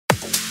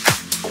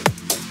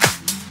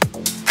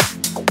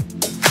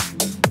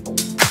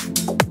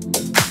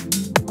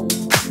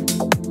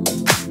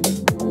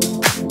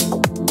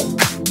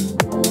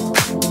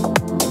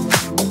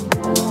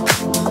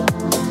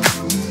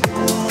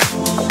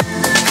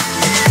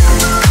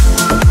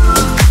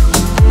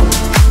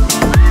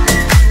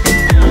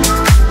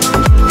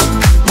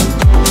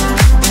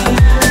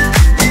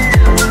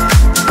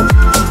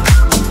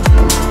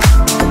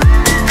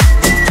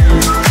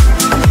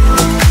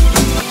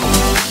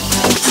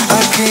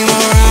came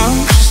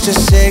around just to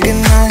say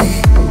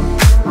goodnight,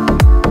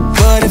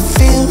 but it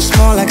feels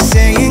more like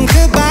saying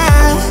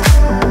goodbye.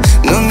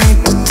 No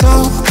need to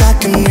talk, I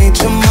can read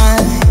your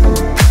mind.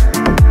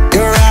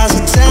 Your eyes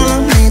are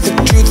telling me the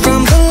truth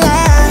from the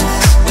lies.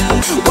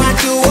 Why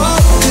do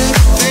all good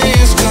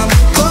things come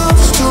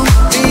close to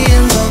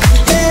being the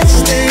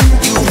best thing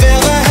you've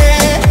ever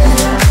had?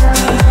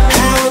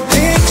 How it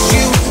picks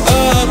you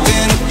up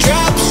and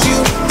drops you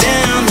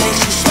down,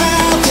 makes you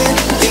smile, then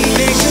it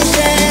makes you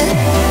sad.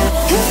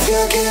 If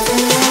you're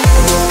giving